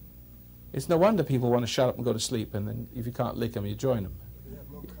 It's no wonder people want to shut up and go to sleep, and then if you can't lick them, you join them.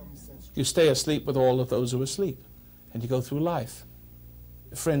 You stay asleep with all of those who are asleep, and you go through life,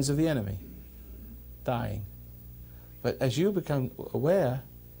 friends of the enemy, dying. But as you become aware,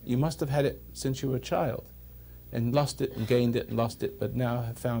 you must have had it since you were a child, and lost it and gained it and lost it, but now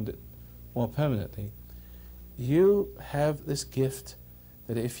have found it more permanently. You have this gift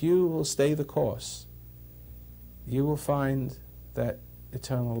that if you will stay the course, you will find that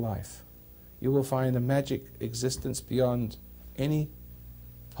eternal life. You will find a magic existence beyond any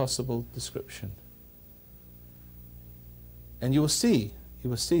possible description. And you will see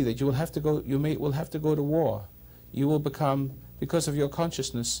that you will have to go, will have to go to war. You will become, because of your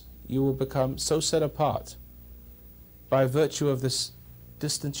consciousness, you will become so set apart. By virtue of this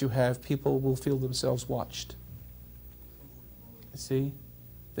distance you have, people will feel themselves watched. You see?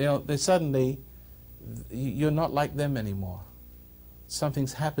 They suddenly, you're not like them anymore.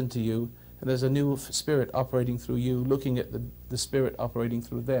 Something's happened to you, and there's a new spirit operating through you, looking at the spirit operating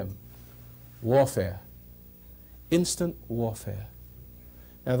through them. warfare. Instant warfare.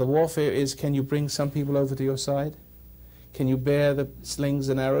 Now the warfare is, can you bring some people over to your side? Can you bear the slings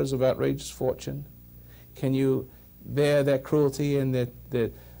and arrows of outrageous fortune? Can you bear their cruelty and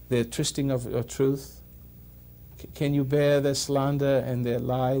their twisting of truth? Can you bear their slander and their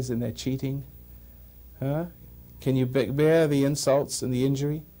lies and their cheating? Huh? Can you bear the insults and the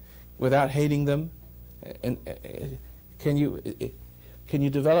injury without hating them? And can you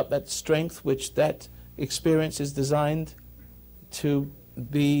develop that strength which that experience is designed to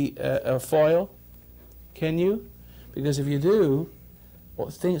be a foil? Can you? Because if you do,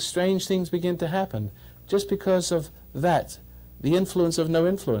 strange things begin to happen. Just because of that, the influence of no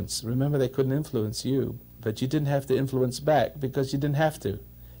influence. Remember, they couldn't influence you, but you didn't have to influence back because you didn't have to.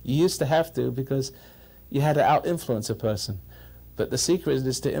 You used to have to because you had to out-influence a person. But the secret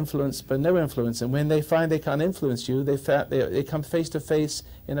is to influence but no influence. And when they find they can't influence you, they come face to face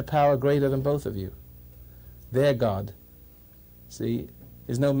in a power greater than both of you. Their God, see,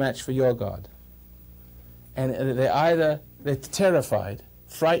 is no match for your God. And they're terrified,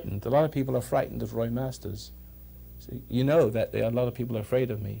 frightened. A lot of people are frightened of Roy Masters. See, you know that a lot of people are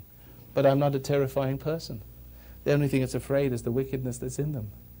afraid of me. But I'm not a terrifying person. The only thing that's afraid is the wickedness that's in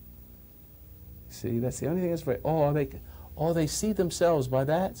them. See, that's the only thing that's afraid. Or they see themselves by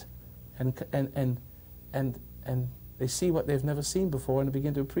that, and they see what they've never seen before, and they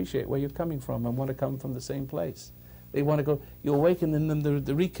begin to appreciate where you're coming from and want to come from the same place. They want to go. You awaken in them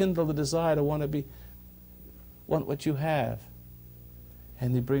to rekindle the desire to want what you have,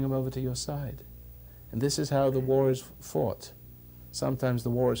 and they bring them over to your side. And this is how the war is fought. Sometimes the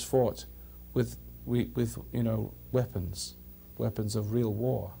war is fought with weapons of real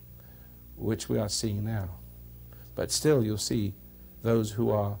war, which we are seeing now. But still, you'll see those who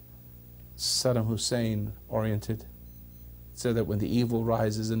are Saddam Hussein oriented, so that when the evil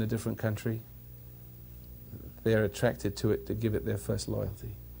rises in a different country, they're attracted to it to give it their first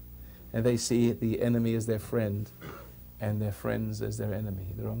loyalty. And they see the enemy as their friend and their friends as their enemy,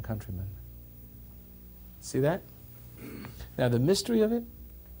 their own countrymen. See that? Now the mystery of it,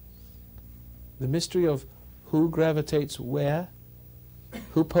 the mystery of who gravitates where,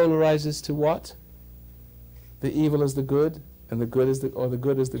 who polarizes to what, the evil is the good, and the good is the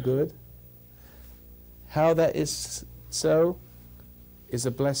good is the good. How that is so is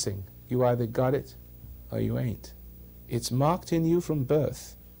a blessing. You either got it or you ain't. It's marked in you from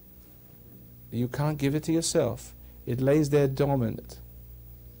birth. You can't give it to yourself. It lays there dormant.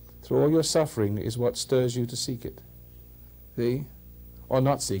 Through all your suffering is what stirs you to seek it. See? Or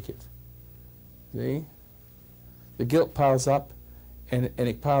not seek it. See? The guilt piles up, and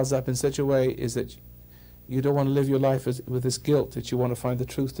it piles up in such a way is that you don't want to live your life with this guilt, that you want to find the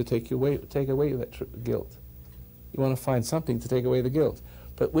truth to take away that guilt. You want to find something to take away the guilt.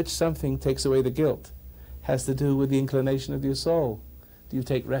 But which something takes away the guilt has to do with the inclination of your soul. Do you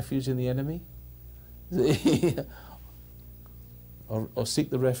take refuge in the enemy? or seek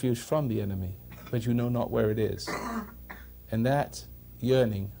the refuge from the enemy, but you know not where it is. And that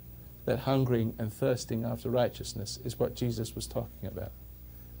yearning, that hungering and thirsting after righteousness is what Jesus was talking about.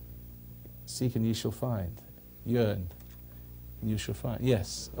 Seek and ye shall find. Yearn and you shall find.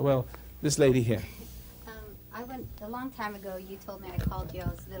 Yes. Well, this lady here. I went a long time ago. You told me, I called you. I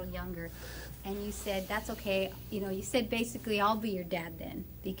was a little younger, and you said that's okay. You said basically I'll be your dad then,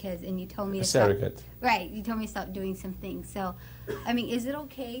 and you told me to surrogate. Right. You told me to stop doing some things. So, I mean, is it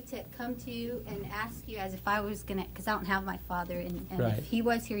okay to come to you and ask you as if I was gonna? Because I don't have my father, and right. If he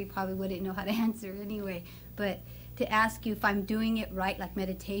was here, he probably wouldn't know how to answer anyway. But to ask you if I'm doing it right, like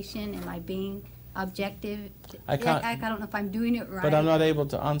meditation, am I being objective? I can't. I don't know if I'm doing it right. But I'm not able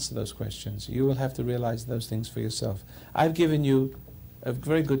to answer those questions. You will have to realize those things for yourself. I've given you a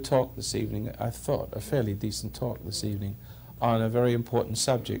very good talk this evening. I thought a fairly decent talk this evening on a very important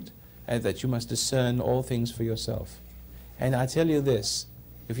subject, and that you must discern all things for yourself. And I tell you this: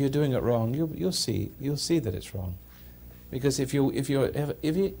 if you're doing it wrong, you'll see that it's wrong. Because if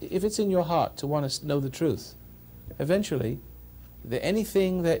it's in your heart to want to know the truth, eventually,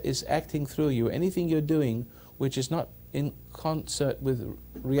 anything that is acting through you, anything you're doing which is not in concert with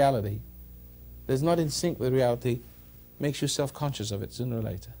reality, that's not in sync with reality, makes you self-conscious of it sooner or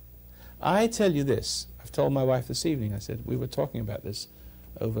later. I tell you this, I've told my wife this evening, I said, we were talking about this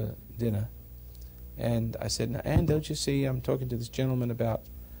over dinner, and I said, now, Ann, don't you see, I'm talking to this gentleman about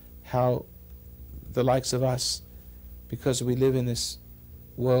how the likes of us, because we live in this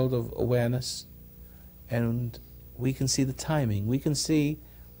world of awareness, and we can see the timing. We can see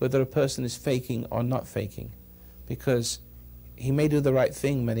whether a person is faking or not faking, because he may do the right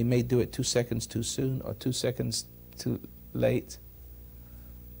thing, but he may do it 2 seconds too soon or 2 seconds too late,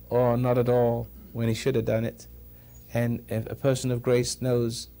 or not at all when he should have done it. And if a person of grace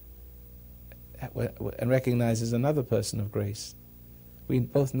knows and recognizes another person of grace, we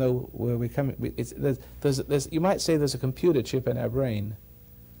both know where we're coming. You might say there's a computer chip in our brain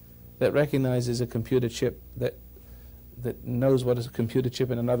that recognizes a computer chip that knows what a computer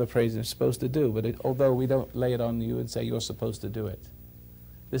chip in another person is supposed to do, but although we don't lay it on you and say you're supposed to do it,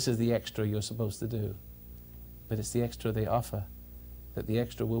 this is the extra you're supposed to do, but it's the extra they offer, that the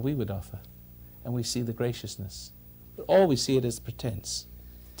extra we would offer, and we see the graciousness. But all we see it as pretense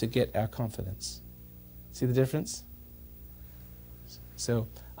to get our confidence. See the difference? So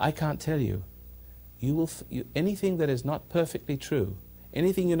I can't tell you. Anything that is not perfectly true,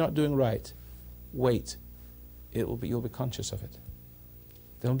 anything you're not doing right, wait. You'll be conscious of it.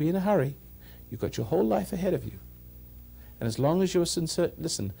 Don't be in a hurry. You've got your whole life ahead of you. And as long as you're sincere,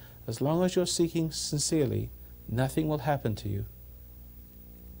 listen, as long as you're seeking sincerely, nothing will happen to you.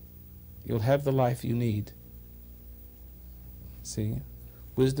 You'll have the life you need. See?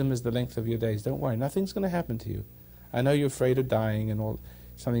 Wisdom is the length of your days. Don't worry, nothing's going to happen to you. I know you're afraid of dying and all.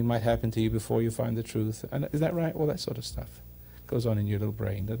 Something might happen to you before you find the truth. And is that right? All that sort of stuff goes on in your little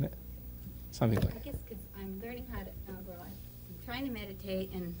brain, doesn't it? Something like that. I guess because I'm learning how to, I'm trying to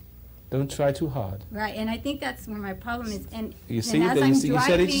meditate and... Don't try too hard. Right, and I think that's where my problem is. And you see, and as you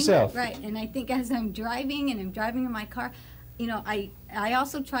said it yourself. Right, and I think as I'm driving and I'm driving in my car, you know, I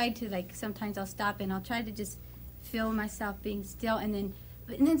also try to, like, sometimes I'll stop and I'll try to just feel myself being still, and then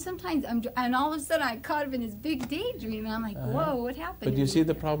sometimes and all of a sudden I'm caught up in this big daydream, and I'm like, whoa, what happened? But you see,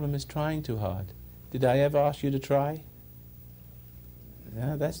 the problem is trying too hard. Did I ever ask you to try?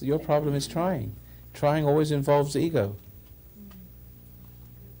 Yeah, that's your problem is trying. Trying always involves ego.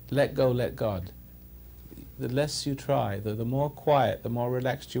 Let go, let God. The less you try, the more quiet, the more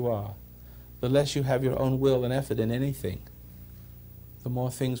relaxed you are, the less you have your own will and effort in anything, the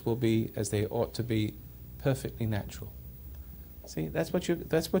more things will be as they ought to be, perfectly natural. See, that's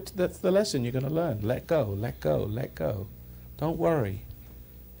the lesson you're going to learn. Let go, let go, let go. Don't worry.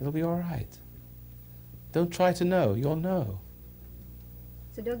 It'll be all right. Don't try to know. You'll know.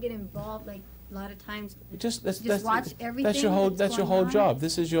 So don't get involved, like a lot of times. Just watch everything. That's your whole job.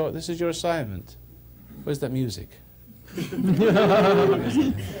 This is your assignment. Where's that music?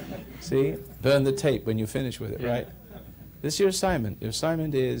 See, burn the tape when you finish with it, right? This is your assignment. Your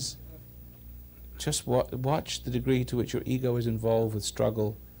assignment is just watch the degree to which your ego is involved with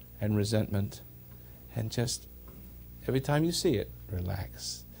struggle and resentment, and just every time you see it,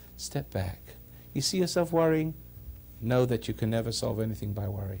 relax, step back. You see yourself worrying, know that you can never solve anything by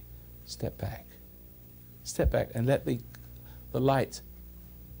worry. Step back. Step back and let the light,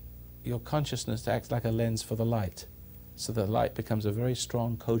 your consciousness acts like a lens for the light, so the light becomes a very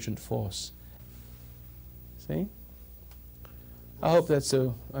strong, cogent force. See? I hope that's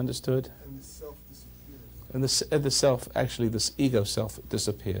understood. And the self disappears. And the self, actually this ego self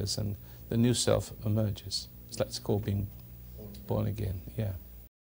disappears and the new self emerges. That's called being born again, yeah.